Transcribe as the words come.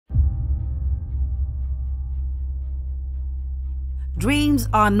Dreams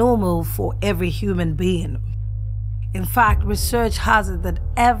are normal for every human being. In fact, research has it that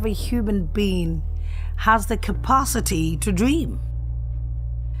every human being has the capacity to dream.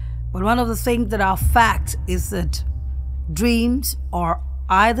 But one of the things that are fact is that dreams are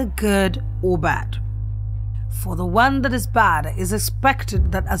either good or bad. For the one that is bad, it is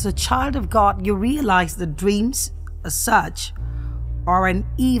expected that as a child of God, you realize that dreams as such are an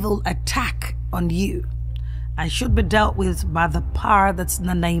evil attack on you and should be dealt with by the power that's in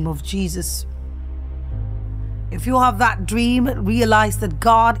the name of Jesus. If you have that dream, realize that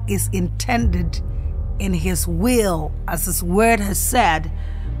God is intended in His will, as His word has said,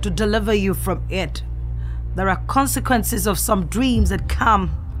 to deliver you from it. There are consequences of some dreams that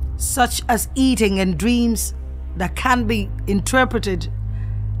come, such as eating, and dreams that can be interpreted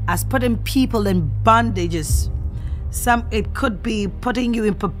as putting people in bondages. It could be putting you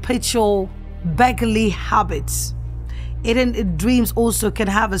in perpetual beggarly habits. Eating dreams also can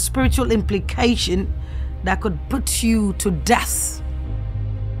have a spiritual implication that could put you to death.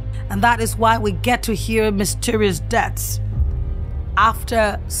 And that is why we get to hear mysterious deaths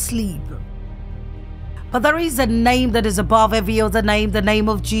after sleep. But there is a name that is above every other name, the name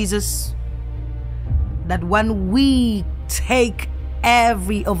of Jesus, that when we take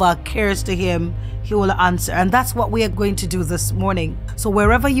every of our cares to Him, He will answer. And that's what we are going to do this morning. So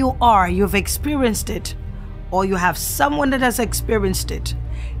wherever you are, you've experienced it, or you have someone that has experienced it,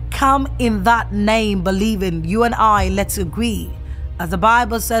 come in that name believing. You and I, let's agree. As the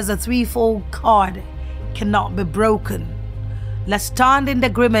Bible says, a threefold cord cannot be broken. Let's stand in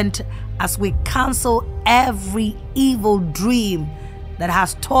agreement as we cancel every evil dream that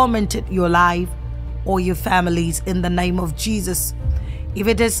has tormented your life or your families in the name of Jesus. If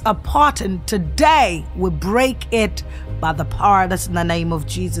it is a pattern, today we break it by the power that's in the name of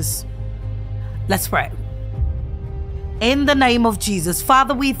Jesus. Let's pray. In the name of Jesus,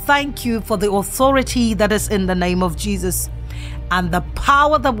 Father, we thank You for the authority that is in the name of Jesus and the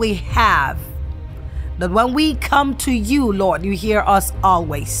power that we have, that when we come to You, Lord, You hear us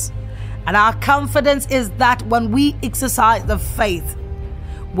always. And our confidence is that when we exercise the faith,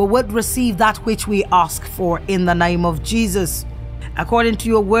 we would receive that which we ask for in the name of Jesus. According to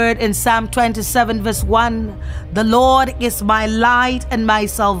Your word in Psalm 27 verse 1, the Lord is my light and my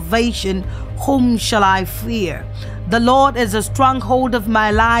salvation, whom shall I fear? The Lord is a stronghold of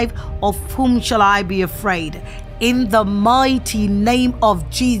my life, of whom shall I be afraid? In the mighty name of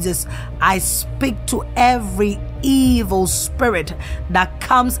Jesus, I speak to every evil spirit that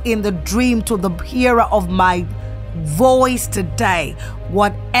comes in the dream to the hearer of my voice today.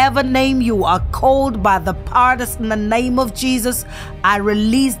 Whatever name you are called by the power that's in the name of Jesus, I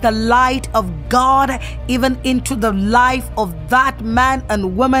release the light of God even into the life of that man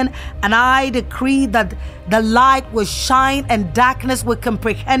and woman, and I decree that the light will shine and darkness will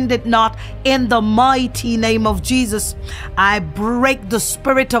comprehend it not, in the mighty name of Jesus. I break the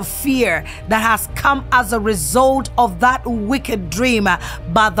spirit of fear that has come as a result of that wicked dream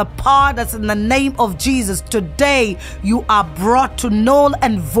by the power that's in the name of Jesus. Today you are brought to null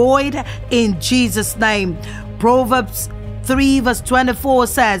and void in Jesus' name. Proverbs 3 verse 24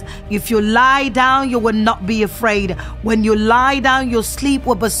 says, if you lie down, you will not be afraid. When you lie down, your sleep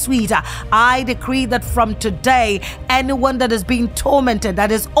will be sweet. I decree that from today, anyone that is being tormented,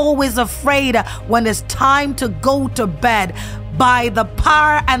 that is always afraid when it's time to go to bed, by the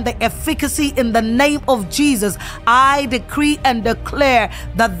power and the efficacy in the name of Jesus, I decree and declare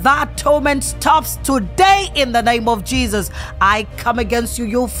that that torment stops today in the name of Jesus. I come against you,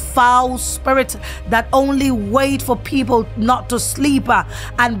 you foul spirit that only wait for people not to sleep,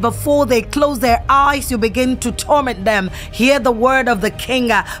 and before they close their eyes, you begin to torment them. Hear the word of the King,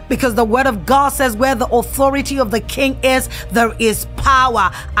 because the word of God says where the authority of the King is, there is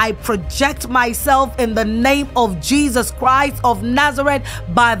power. I project myself in the name of Jesus Christ of Nazareth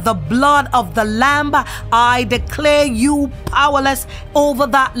by the blood of the Lamb. I declare you powerless over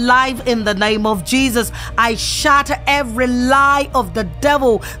that life in the name of Jesus. I shatter every lie of the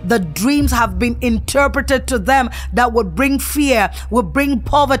devil. The dreams have been interpreted to them that would bring fear, would bring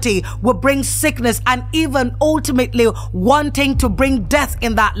poverty, would bring sickness, and even ultimately wanting to bring death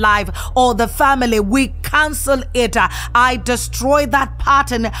in that life or the family. We cancel it. I destroy that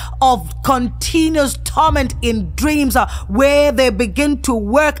pattern of continuous torment in dreams where where they begin to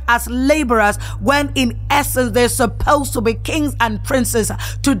work as laborers when in essence they're supposed to be kings and princes.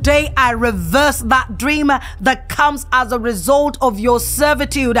 Today I reverse that dream that comes as a result of your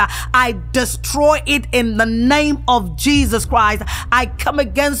servitude. I destroy it in the name of Jesus Christ. I come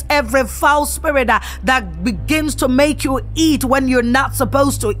against every foul spirit that begins to make you eat when you're not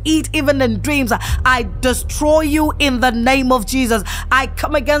supposed to eat, even in dreams. I destroy you in the name of Jesus. I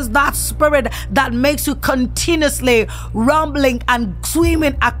come against that spirit that makes you continuously rumbling and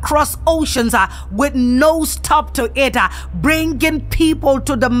swimming across oceans with no stop to it, bringing people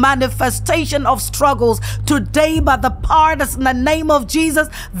to the manifestation of struggles. Today, by the power that's in the name of Jesus,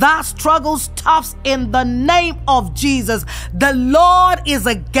 that struggle stops in the name of Jesus. The Lord is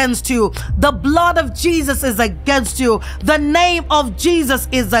against you. The blood of Jesus is against you. The name of Jesus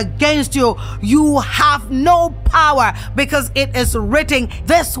is against you. You have no power, because it is written,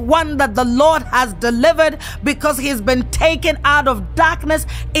 this one that the Lord has delivered, because he's been taken out of darkness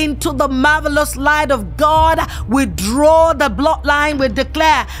into the marvelous light of God. We draw the bloodline. We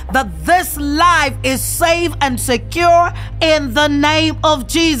declare that this life is safe and secure in the name of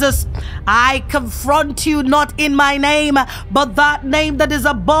Jesus. I confront you not in my name, but that name that is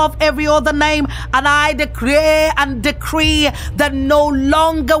above every other name, and I declare and decree that no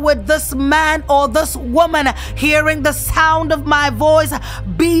longer with this man or this woman hearing the sound of my voice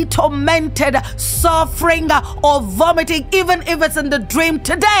be tormented, suffering, or vomiting, even if it's in the dream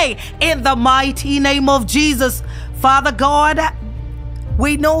today, in the mighty name of Jesus. Father God,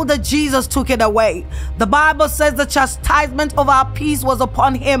 we know that Jesus took it away. The Bible says the chastisement of our peace was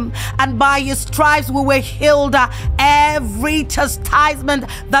upon him, and by his stripes we were healed. Every chastisement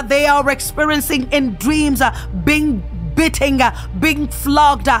that they are experiencing in dreams, being beating, being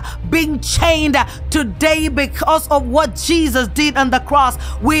flogged, being chained, today because of what Jesus did on the cross,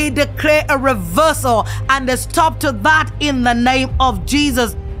 we declare a reversal and a stop to that in the name of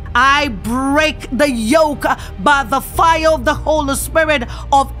Jesus. I break the yoke by the fire of the Holy Spirit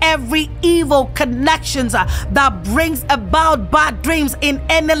of every evil connections that brings about bad dreams in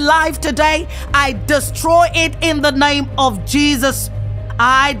any life today. I destroy it in the name of Jesus.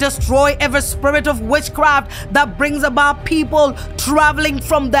 I destroy every spirit of witchcraft that brings about people traveling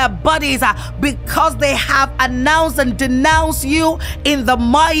from their bodies because they have announced and denounced you in the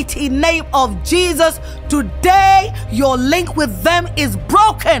mighty name of Jesus. Today, your link with them is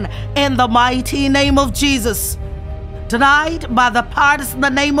broken in the mighty name of Jesus. Tonight, by the power in the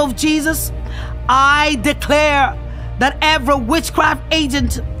name of Jesus, I declare that every witchcraft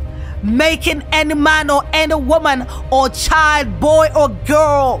agent making any man or any woman or child, boy or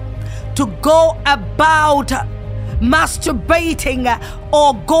girl, to go about masturbating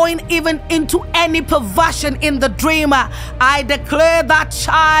or going even into any perversion in the dream, I declare that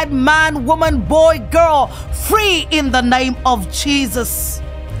child, man, woman, boy, girl, free in the name of Jesus.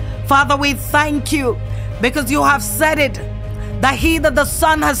 Father, we thank you because you have said it, that he that the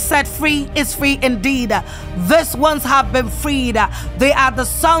Son has set free is free indeed. These ones have been freed. They are the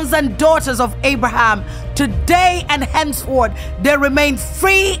sons and daughters of Abraham. Today and henceforth, they remain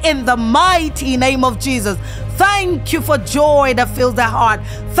free in the mighty name of Jesus. Thank you for joy that fills their heart.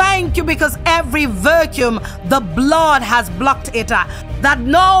 Thank you because every vacuum, the blood has blocked it, that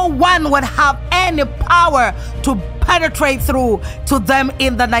no one would have any power to penetrate through to them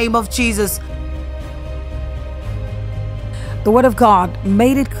in the name of Jesus. The Word of God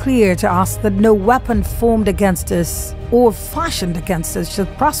made it clear to us that no weapon formed against us or fashioned against us shall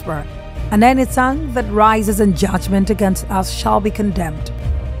prosper, and any tongue that rises in judgment against us shall be condemned.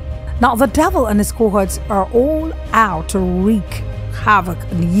 Now the devil and his cohorts are all out to wreak havoc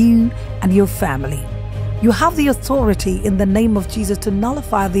on you and your family. You have the authority in the name of Jesus to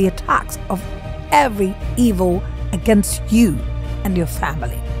nullify the attacks of every evil against you and your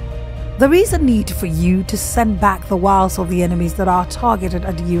family. There is a need for you to send back the wiles of the enemies that are targeted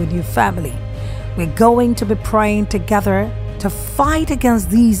at you and your family. We're going to be praying together to fight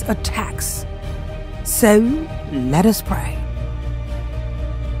against these attacks. So let us pray.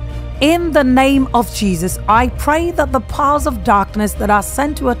 In the name of Jesus, I pray that the powers of darkness that are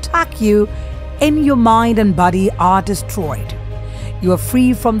sent to attack you in your mind and body are destroyed. You are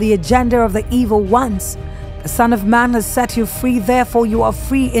free from the agenda of the evil ones. The Son of Man has set you free, therefore you are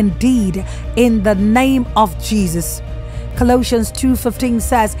free indeed in the name of Jesus. Colossians 2:15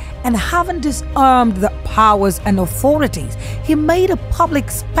 says, and having disarmed the powers and authorities, he made a public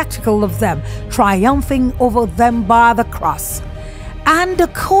spectacle of them, triumphing over them by the cross. And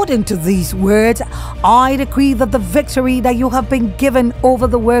according to these words, I decree that the victory that you have been given over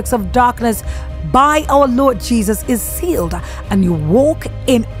the works of darkness by our Lord Jesus is sealed, and you walk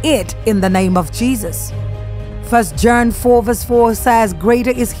in it in the name of Jesus. 1 John 4 verse 4 says,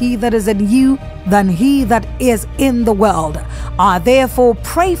 "Greater is he that is in you than he that is in the world." I therefore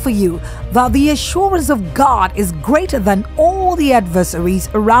pray for you that the assurance of God is greater than all the adversaries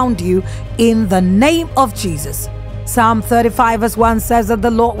around you in the name of Jesus. Psalm 35 verse 1 says that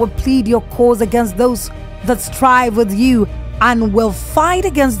the Lord will plead your cause against those that strive with you and will fight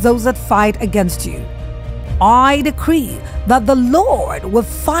against those that fight against you. I decree that the Lord will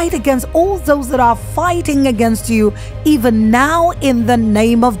fight against all those that are fighting against you, even now in the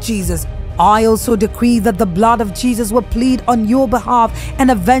name of Jesus. I also decree that the blood of Jesus will plead on your behalf and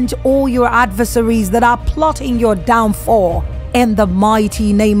avenge all your adversaries that are plotting your downfall. In the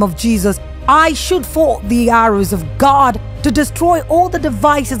mighty name of Jesus, I shoot forth the arrows of God to destroy all the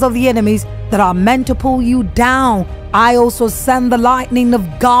devices of the enemies that are meant to pull you down. I also send the lightning of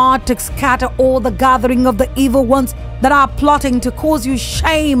God to scatter all the gathering of the evil ones that are plotting to cause you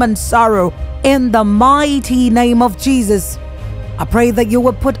shame and sorrow. In the mighty name of Jesus, I pray that you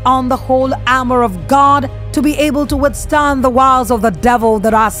will put on the whole armor of God to be able to withstand the wiles of the devil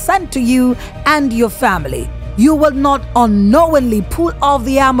that are sent to you and your family. You will not unknowingly pull off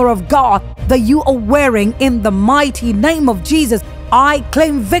the armor of God that you are wearing. In the mighty name of Jesus, I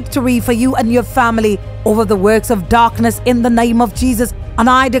claim victory for you and your family over the works of darkness in the name of Jesus, and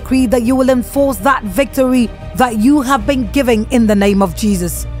I decree that you will enforce that victory that you have been given in the name of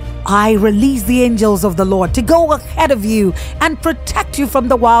Jesus. I release the angels of the Lord to go ahead of you and protect you from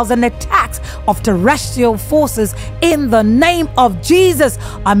the wiles and attacks of terrestrial forces in the name of Jesus.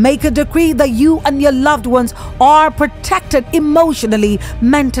 I make a decree that you and your loved ones are protected emotionally,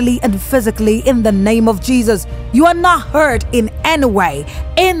 mentally, and physically in the name of Jesus. You are not hurt in any way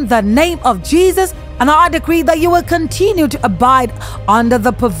in the name of Jesus, and I decree that you will continue to abide under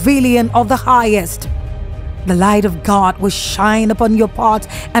the pavilion of the highest. The light of God will shine upon your path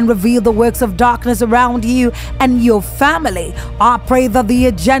and reveal the works of darkness around you and your family. I pray that the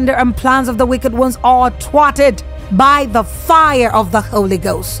agenda and plans of the wicked ones are thwarted by the fire of the Holy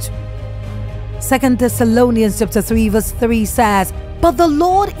Ghost. 2 Thessalonians chapter 3 verse 3 says, "But the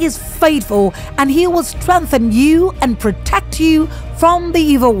Lord is faithful, and he will strengthen you and protect you from the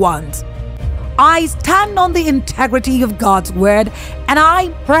evil ones." I stand on the integrity of God's word, and I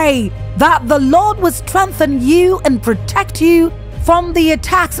pray that the Lord will strengthen you and protect you from the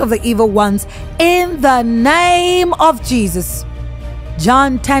attacks of the evil ones in the name of Jesus.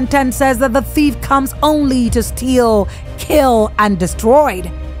 John 10:10 says that the thief comes only to steal, kill, and destroy.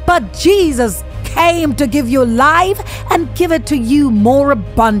 But Jesus came to give you life and give it to you more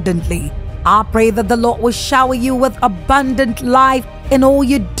abundantly. I pray that the Lord will shower you with abundant life in all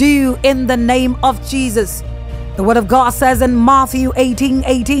you do in the name of Jesus. The word of God says in Matthew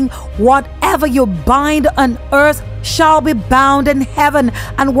 18:18, "Whatever you bind on earth shall be bound in heaven,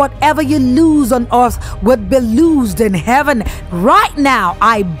 and whatever you loose on earth would be loosed in heaven." Right now,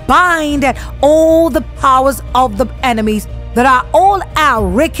 I bind all the powers of the enemies that are all out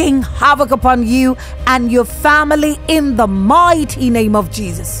wreaking havoc upon you and your family in the mighty name of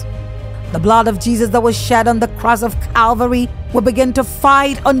Jesus. The blood of Jesus that was shed on the cross of Calvary will begin to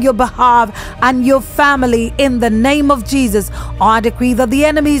fight on your behalf and your family in the name of Jesus. I decree that the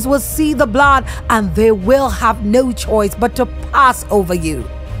enemies will see the blood and they will have no choice but to pass over you.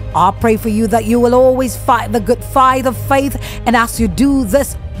 I pray for you that you will always fight the good fight of faith, and as you do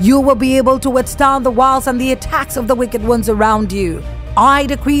this, you will be able to withstand the wiles and the attacks of the wicked ones around you. I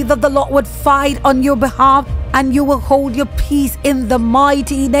decree that the Lord would fight on your behalf and you will hold your peace in the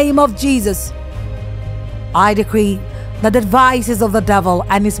mighty name of Jesus. I decree that the devices of the devil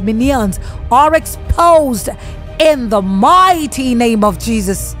and his minions are exposed in the mighty name of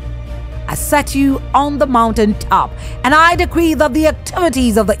Jesus. I set you on the mountaintop, and I decree that the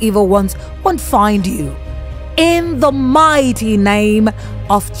activities of the evil ones won't find you in the mighty name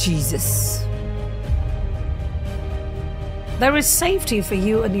of Jesus. There is safety for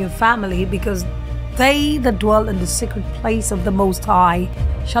you and your family, because they that dwell in the secret place of the Most High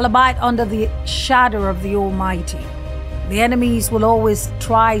shall abide under the shadow of the Almighty. The enemies will always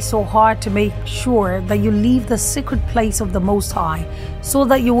try so hard to make sure that you leave the secret place of the Most High, so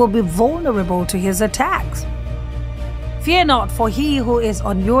that you will be vulnerable to his attacks. Fear not, for he who is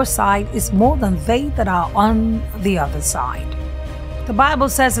on your side is more than they that are on the other side. The Bible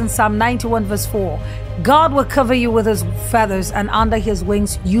says in Psalm 91 verse 4, "God will cover you with his feathers, and under his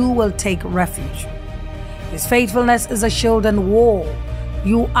wings you will take refuge. His faithfulness is a shield and wall.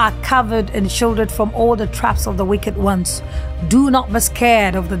 You are covered and shielded from all the traps of the wicked ones. Do not be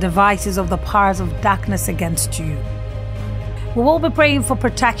scared of the devices of the powers of darkness against you." We will be praying for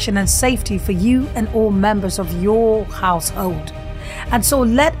protection and safety for you and all members of your household. And so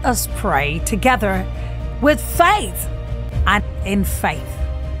let us pray together with faith and in faith.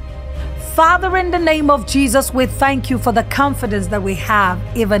 Father, in the name of Jesus, we thank you for the confidence that we have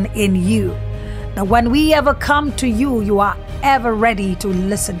even in you. That when we ever come to you, you are ever ready to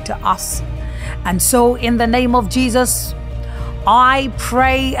listen to us. And so in the name of Jesus, I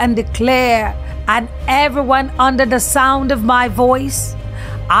pray and declare, and everyone under the sound of my voice,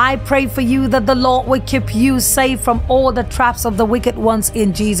 I pray for you that the Lord will keep you safe from all the traps of the wicked ones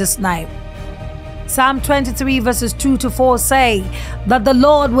in Jesus' name. Psalm 23 verses 2-4 say that the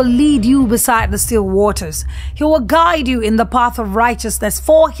Lord will lead you beside the still waters. He will guide you in the path of righteousness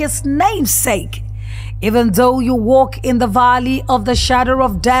for his name's sake. Even though you walk in the valley of the shadow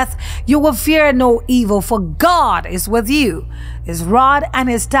of death, you will fear no evil, for God is with you. His rod and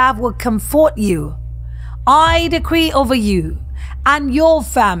his staff will comfort you. I decree over you and your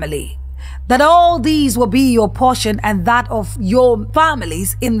family that all these will be your portion and that of your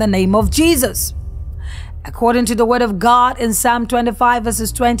families in the name of Jesus. According to the word of God in Psalm 25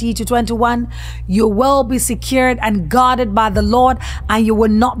 verses 20-21, you will be secured and guarded by the Lord, and you will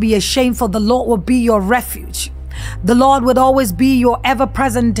not be ashamed, for the Lord will be your refuge. The Lord would always be your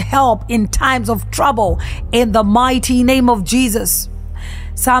ever-present help in times of trouble in the mighty name of Jesus.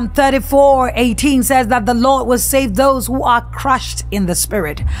 Psalm 34:18 says that the Lord will save those who are crushed in the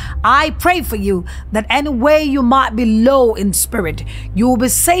spirit. I pray for you that any way you might be low in spirit, you will be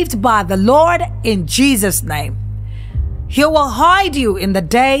saved by the Lord in Jesus' name. He will hide you in the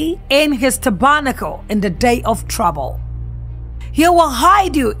day in his tabernacle in the day of trouble. He will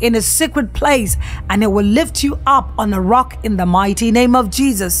hide you in a secret place, and he will lift you up on a rock in the mighty name of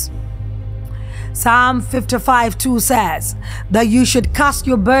Jesus. Psalm 55:2 says that you should cast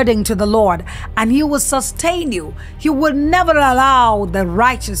your burden to the Lord, and he will sustain you. He will never allow the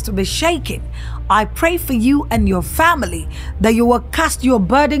righteous to be shaken. I pray for you and your family that you will cast your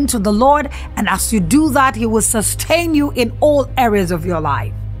burden to the Lord, and as you do that, he will sustain you in all areas of your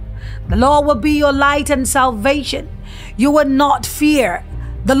life. The Lord will be your light and salvation. You will not fear.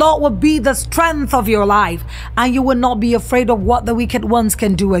 The Lord will be the strength of your life, and you will not be afraid of what the wicked ones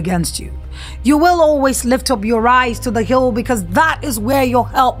can do against you. You will always lift up your eyes to the hill, because that is where your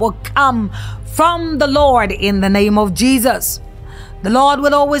help will come from the Lord in the name of Jesus. The Lord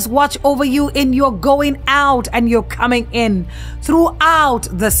will always watch over you in your going out and your coming in throughout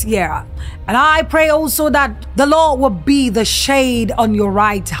this year. And I pray also that the Lord will be the shade on your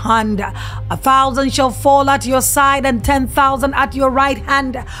right hand. 1,000 shall fall at your side and 10,000 at your right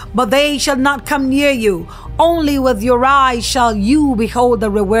hand, but they shall not come near you. Only with your eyes shall you behold the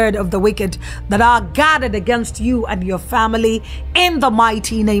reward of the wicked that are gathered against you and your family in the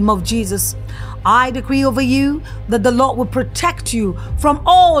mighty name of Jesus. I decree over you that the Lord will protect you from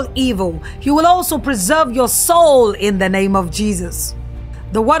all evil. He will also preserve your soul in the name of Jesus.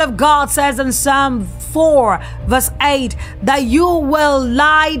 The word of God says in Psalm 4 verse 8 that you will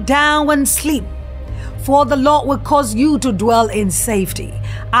lie down and sleep, for the Lord will cause you to dwell in safety.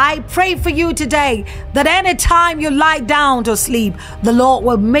 I pray for you today that anytime you lie down to sleep, the Lord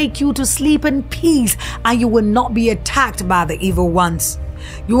will make you to sleep in peace, and you will not be attacked by the evil ones.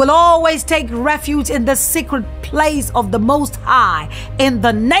 You will always take refuge in the secret place of the Most High in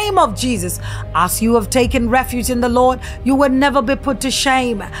the name of Jesus. As you have taken refuge in the Lord, you will never be put to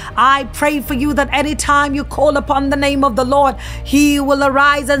shame. I pray for you that anytime you call upon the name of the Lord, he will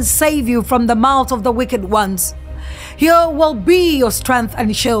arise and save you from the mouth of the wicked ones. He will be your strength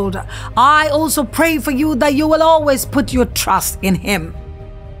and shield. I also pray for you that you will always put your trust in him.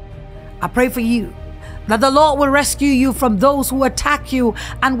 I pray for you that the Lord will rescue you from those who attack you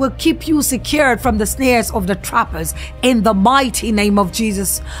and will keep you secured from the snares of the trappers in the mighty name of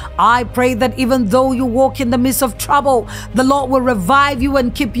Jesus. I pray that even though you walk in the midst of trouble, the Lord will revive you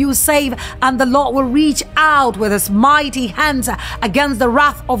and keep you safe, and the Lord will reach out with his mighty hands against the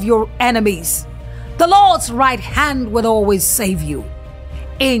wrath of your enemies. The Lord's right hand will always save you.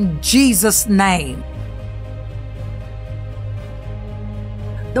 In Jesus' name.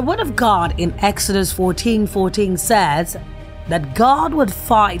 The word of God in Exodus 14:14 says that God would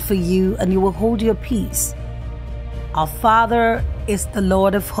fight for you and you will hold your peace. Our Father is the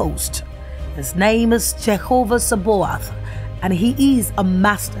Lord of hosts. His name is Jehovah Sabaoth, and he is a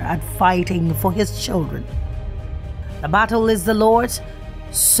master at fighting for his children. The battle is the Lord's,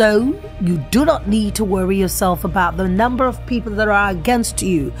 so you do not need to worry yourself about the number of people that are against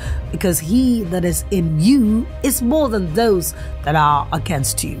you, because he that is in you is more than those that are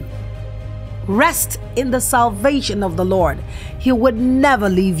against you. Rest in the salvation of the Lord. He would never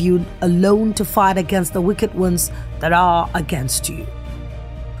leave you alone to fight against the wicked ones that are against you.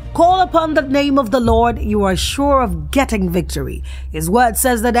 Call upon the name of the Lord, you are sure of getting victory. His word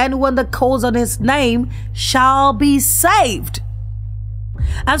says that anyone that calls on his name shall be saved.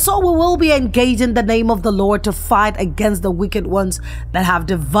 And so we will be engaged in the name of the Lord to fight against the wicked ones that have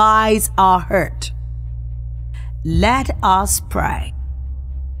devised our hurt. Let us pray.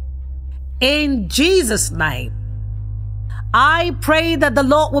 In Jesus' name, I pray that the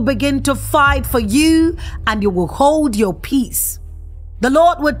Lord will begin to fight for you and you will hold your peace. The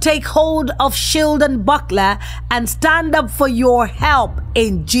Lord would take hold of shield and buckler and stand up for your help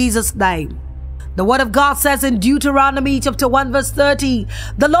in Jesus' name. The word of God says in Deuteronomy chapter 1 verse 30,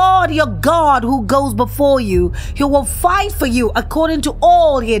 the Lord your God who goes before you, he will fight for you according to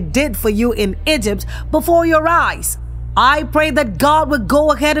all he did for you in Egypt before your eyes. I pray that God will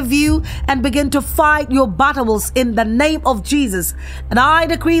go ahead of you and begin to fight your battles in the name of Jesus. And I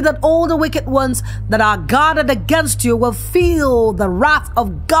decree that all the wicked ones that are guarded against you will feel the wrath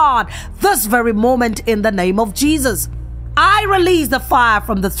of God this very moment in the name of Jesus. I release the fire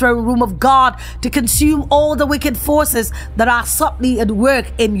from the throne room of God to consume all the wicked forces that are subtly at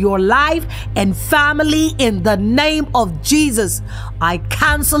work in your life and family in the name of Jesus. I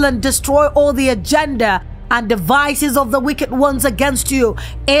cancel and destroy all the agenda and devices of the wicked ones against you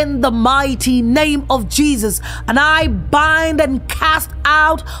in the mighty name of Jesus. And I bind and cast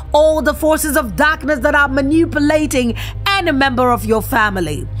out all the forces of darkness that are manipulating any member of your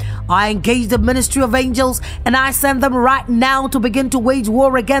family. I engage the ministry of angels and I send them right now to begin to wage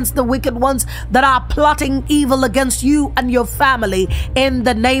war against the wicked ones that are plotting evil against you and your family in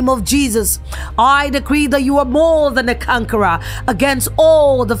the name of Jesus. I decree that you are more than a conqueror against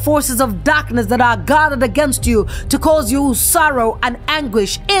all the forces of darkness that are guarded against you to cause you sorrow and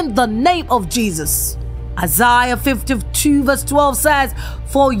anguish in the name of Jesus. Isaiah 52 verse 12 says,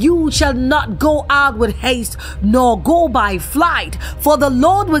 for you shall not go out with haste, nor go by flight, for the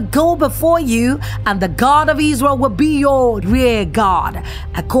Lord will go before you, and the God of Israel will be your rear guard.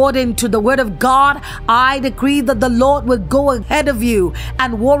 According to the word of God, I decree that the Lord will go ahead of you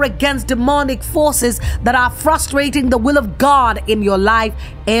and war against demonic forces that are frustrating the will of God in your life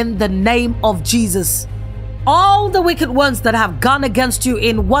in the name of Jesus. All the wicked ones that have gone against you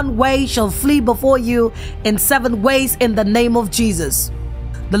in one way shall flee before you in 7 ways in the name of Jesus.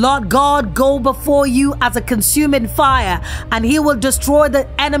 The Lord God go before you as a consuming fire, and he will destroy the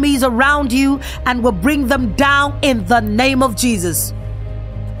enemies around you and will bring them down in the name of Jesus.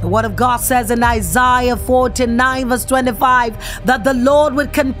 The word of God says in Isaiah 49 verse 25 that the Lord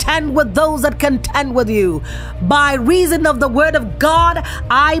would contend with those that contend with you. By reason of the word of God,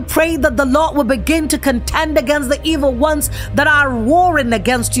 I pray that the Lord will begin to contend against the evil ones that are warring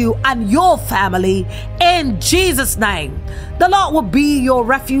against you and your family in Jesus' name. The Lord will be your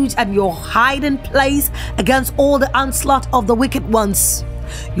refuge and your hiding place against all the onslaught of the wicked ones.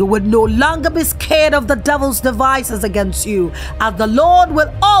 You would no longer be scared of the devil's devices against you, as the Lord will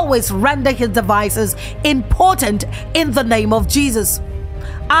always render his devices impotent in the name of Jesus.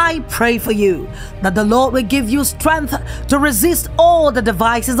 I pray for you that the Lord will give you strength to resist all the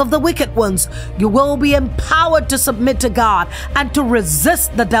devices of the wicked ones. You will be empowered to submit to God and to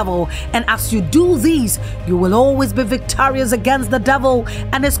resist the devil. And as you do these, you will always be victorious against the devil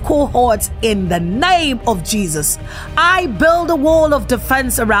and his cohorts in the name of Jesus. I build a wall of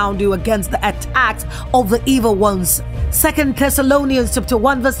defense around you against the attacks of the evil ones. 2 Thessalonians chapter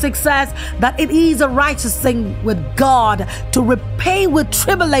 1 verse 6 says that it is a righteous thing with God to repay with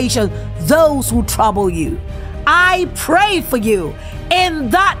tribulation those who trouble you. I pray for you in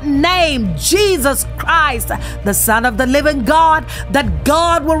that name, Jesus Christ, the Son of the living God, that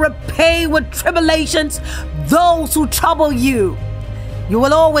God will repay with tribulations those who trouble you. You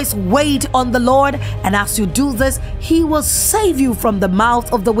will always wait on the Lord, and as you do this, he will save you from the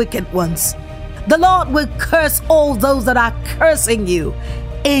mouth of the wicked ones. The Lord will curse all those that are cursing you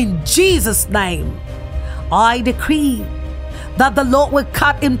in Jesus' name. I decree that the Lord will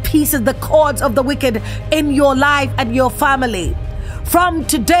cut in pieces the cords of the wicked in your life and your family. From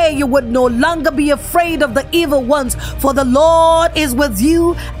today, you would no longer be afraid of the evil ones, for the Lord is with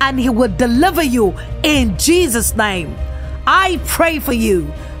you and he will deliver you in Jesus' name. I pray for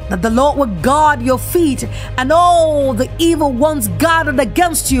you that the Lord will guard your feet, and all the evil ones guarded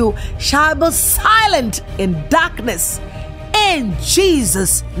against you shall be silent in darkness in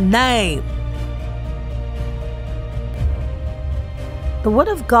Jesus' name. The word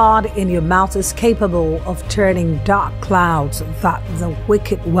of God in your mouth is capable of turning dark clouds that the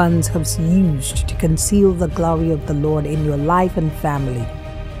wicked ones have used to conceal the glory of the Lord in your life and family.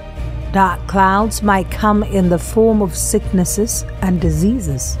 Dark clouds might come in the form of sicknesses and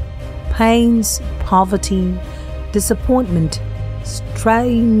diseases, pains, poverty, disappointment,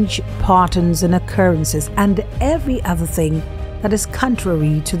 strange patterns and occurrences and every other thing that is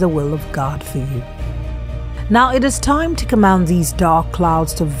contrary to the will of God for you. Now it is time to command these dark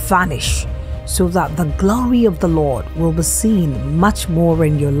clouds to vanish so that the glory of the Lord will be seen much more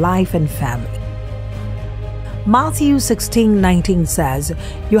in your life and family. Matthew 16:19 says,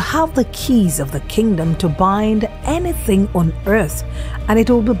 "You have the keys of the kingdom to bind anything on earth, and it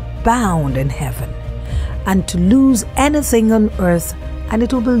will be bound in heaven, and to loose anything on earth, and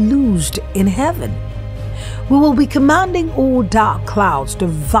it will be loosed in heaven." We will be commanding all dark clouds to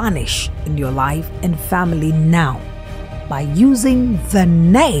vanish in your life and family now by using the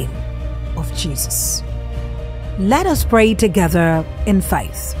name of Jesus. Let us pray together in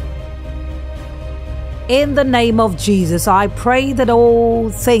faith. In the name of Jesus, I pray that all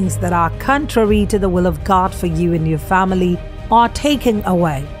things that are contrary to the will of God for you and your family are taken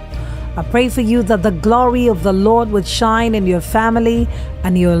away. I pray for you that the glory of the Lord would shine in your family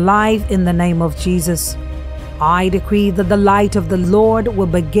and your life in the name of Jesus. I decree that the light of the Lord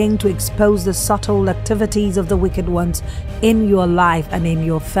will begin to expose the subtle activities of the wicked ones in your life and in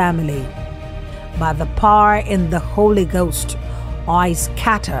your family. By the power in the Holy Ghost, I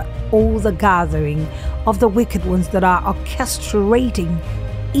scatter all the gathering of the wicked ones that are orchestrating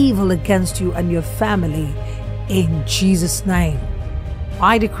evil against you and your family in Jesus' name.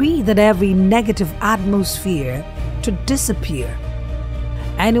 I decree that every negative atmosphere to disappear.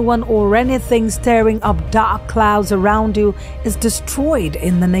 Anyone or anything stirring up dark clouds around you is destroyed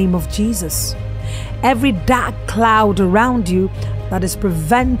in the name of Jesus. Every dark cloud around you that is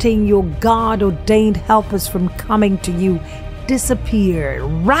preventing your God-ordained helpers from coming to you disappear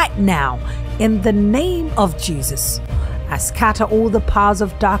right now in the name of Jesus. I scatter all the powers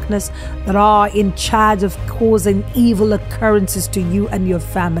of darkness that are in charge of causing evil occurrences to you and your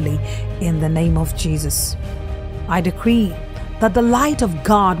family in the name of Jesus. I decree that the light of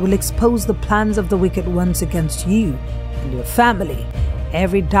God will expose the plans of the wicked ones against you and your family.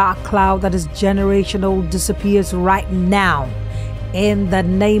 Every dark cloud that is generational disappears right now in the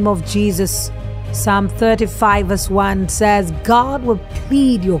name of Jesus. Psalm 35 verse 1 says, "God will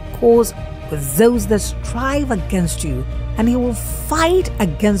plead your cause with those that strive against you, and he will fight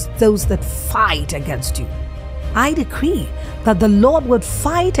against those that fight against you." I decree that the Lord would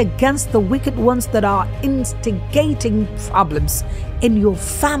fight against the wicked ones that are instigating problems in your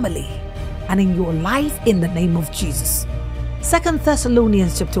family and in your life in the name of Jesus. 2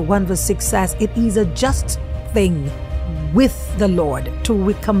 Thessalonians chapter 1 verse 6 says, "It is a just thing with the Lord to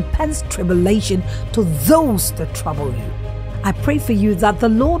recompense tribulation to those that trouble you." I pray for you that the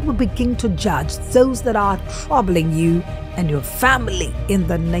Lord will begin to judge those that are troubling you and your family in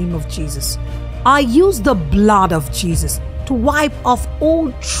the name of Jesus. I use the blood of Jesus to wipe off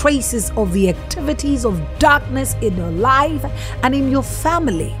all traces of the activities of darkness in your life and in your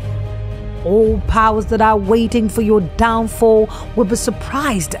family. All powers that are waiting for your downfall will be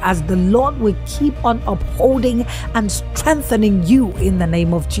surprised as the Lord will keep on upholding and strengthening you in the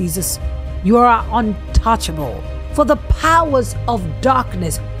name of Jesus. You are untouchable. For the powers of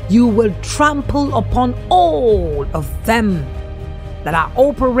darkness, you will trample upon all of them that are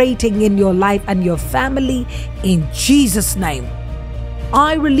operating in your life and your family in Jesus' name.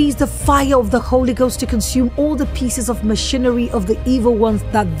 I release the fire of the Holy Ghost to consume all the pieces of machinery of the evil ones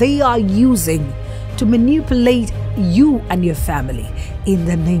that they are using to manipulate you and your family in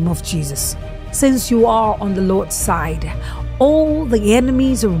the name of Jesus. Since you are on the Lord's side, all the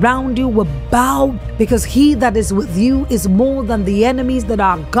enemies around you will bow, because he that is with you is more than the enemies that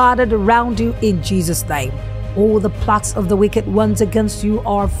are gathered around you in Jesus' name. All the plots of the wicked ones against you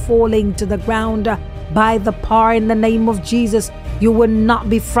are falling to the ground by the power in the name of Jesus. You will not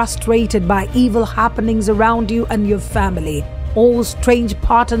be frustrated by evil happenings around you and your family. All strange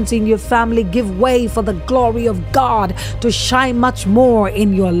patterns in your family give way for the glory of God to shine much more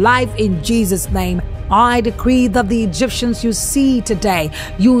in your life in Jesus' name. I decree that the Egyptians you see today,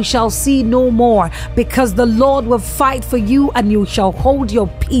 you shall see no more, because the Lord will fight for you and you shall hold your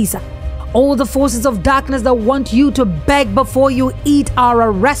peace. All the forces of darkness that want you to beg before you eat are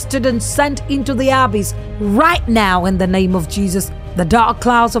arrested and sent into the abyss right now in the name of Jesus. The dark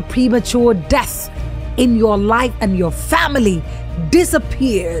clouds of premature death in your life and your family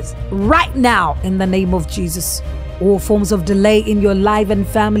disappears right now in the name of Jesus. All forms of delay in your life and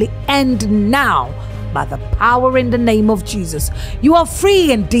family end now by the power in the name of Jesus. You are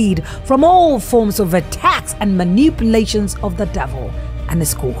free indeed from all forms of attacks and manipulations of the devil and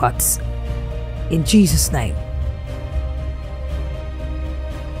his cohorts. In Jesus' name.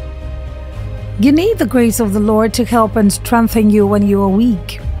 You need the grace of the Lord to help and strengthen you when you are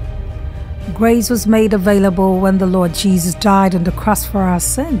weak. Grace was made available when the Lord Jesus died on the cross for our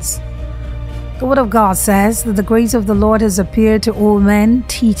sins. The Word of God says that the grace of the Lord has appeared to all men,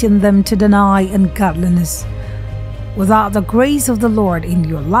 teaching them to deny ungodliness. Without the grace of the Lord in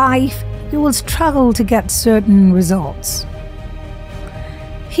your life, you will struggle to get certain results.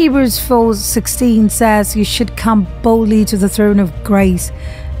 Hebrews 4:16 says you should come boldly to the throne of grace,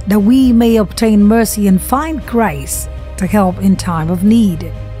 that we may obtain mercy and find grace to help in time of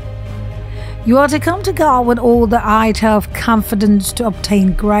need. You are to come to God with all the height of confidence to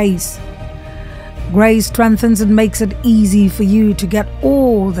obtain grace. Grace strengthens and makes it easy for you to get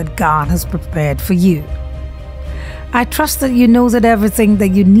all that God has prepared for you. I trust that you know that everything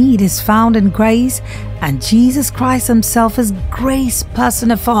that you need is found in grace, and Jesus Christ Himself is grace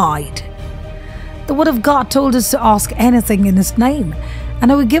personified. The Word of God told us to ask anything in His name, and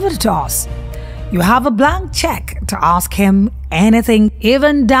He will give it to us. You have a blank check to ask Him anything,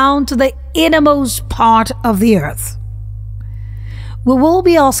 even down to the innermost part of the earth. We will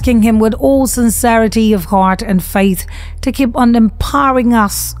be asking Him with all sincerity of heart and faith to keep on empowering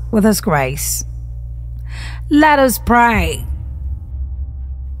us with His grace. Let us pray.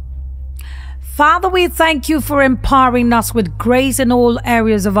 Father, we thank You for empowering us with grace in all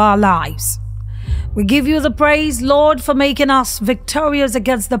areas of our lives. We give You the praise, Lord, for making us victorious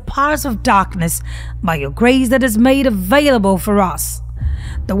against the powers of darkness by Your grace that is made available for us.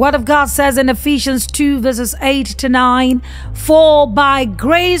 The Word of God says in Ephesians 2 verses 8 to 9, "For by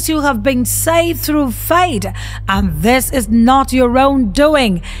grace you have been saved through faith, and this is not your own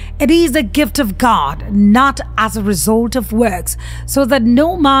doing. It is the gift of God, not as a result of works, so that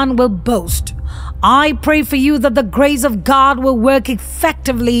no man will boast." I pray for you that the grace of God will work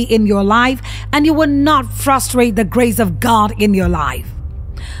effectively in your life, and you will not frustrate the grace of God in your life.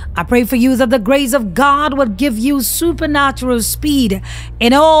 I pray for you that the grace of God would give you supernatural speed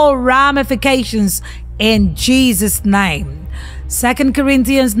in all ramifications in Jesus' name. 2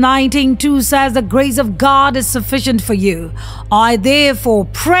 Corinthians 19:2 says the grace of God is sufficient for you. I therefore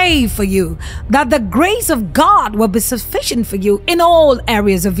pray for you that the grace of God will be sufficient for you in all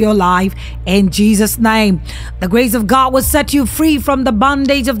areas of your life in Jesus' name. The grace of God will set you free from the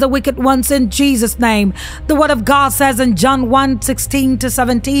bondage of the wicked ones in Jesus' name. The Word of God says in John 1:16 to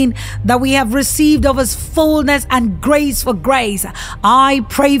 17 that we have received of His fullness and grace for grace. I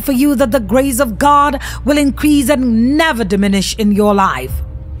pray for you that the grace of God will increase and never diminish in your life.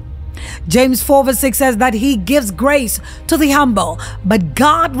 James 4 verse 6 says that He gives grace to the humble, but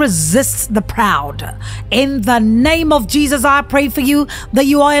God resists the proud. In the name of Jesus, I pray for you that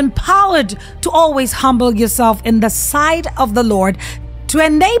you are empowered to always humble yourself in the sight of the Lord, to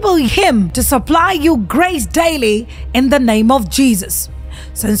enable Him to supply you grace daily in the name of Jesus.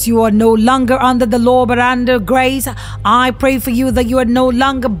 Since you are no longer under the law but under grace, I pray for you that you are no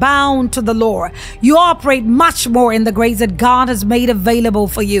longer bound to the law. You operate much more in the grace that God has made available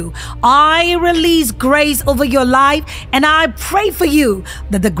for you. I release grace over your life, and I pray for you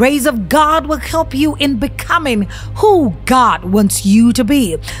that the grace of God will help you in becoming who God wants you to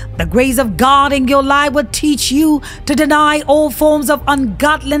be. The grace of God in your life will teach you to deny all forms of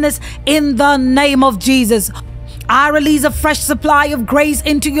ungodliness in the name of Jesus. I release a fresh supply of grace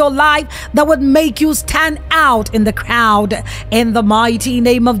into your life that would make you stand out in the crowd. In the mighty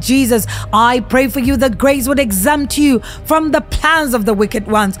name of Jesus, I pray for you that grace would exempt you from the plans of the wicked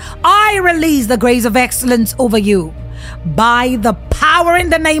ones. I release the grace of excellence over you. By the power in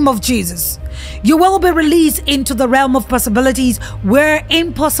the name of Jesus, you will be released into the realm of possibilities where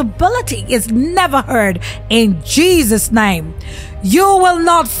impossibility is never heard in Jesus' name. You will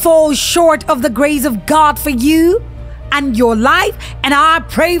not fall short of the grace of God for you and your life, and I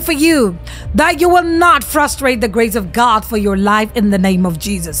pray for you that you will not frustrate the grace of God for your life in the name of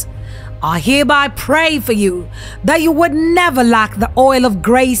Jesus. I hereby pray for you that you would never lack the oil of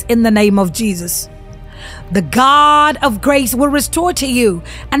grace in the name of Jesus. The God of grace will restore to you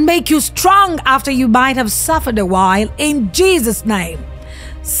and make you strong after you might have suffered a while in Jesus' name.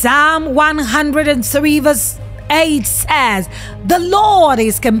 Psalm 103 verse 8 says, "The Lord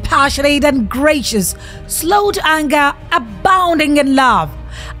is compassionate and gracious, slow to anger, abounding in love."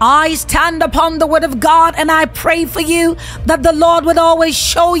 I stand upon the Word of God, and I pray for you that the Lord would always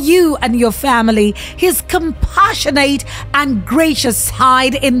show you and your family His compassionate and gracious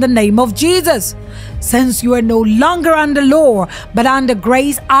side in the name of Jesus. Since you are no longer under law but under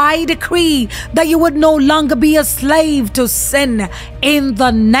grace, I decree that you would no longer be a slave to sin in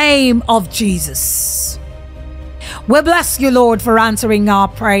the name of Jesus. We bless you, Lord, for answering our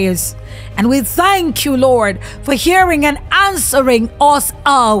prayers. And we thank you, Lord, for hearing and answering us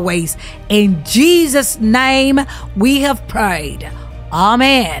always. In Jesus' name we have prayed.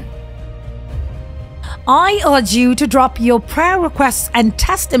 Amen. I urge you to drop your prayer requests and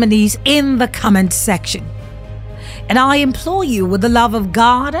testimonies in the comment section. And I implore you with the love of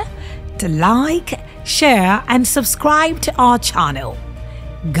God to like, share and subscribe to our channel.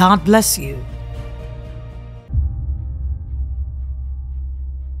 God bless you.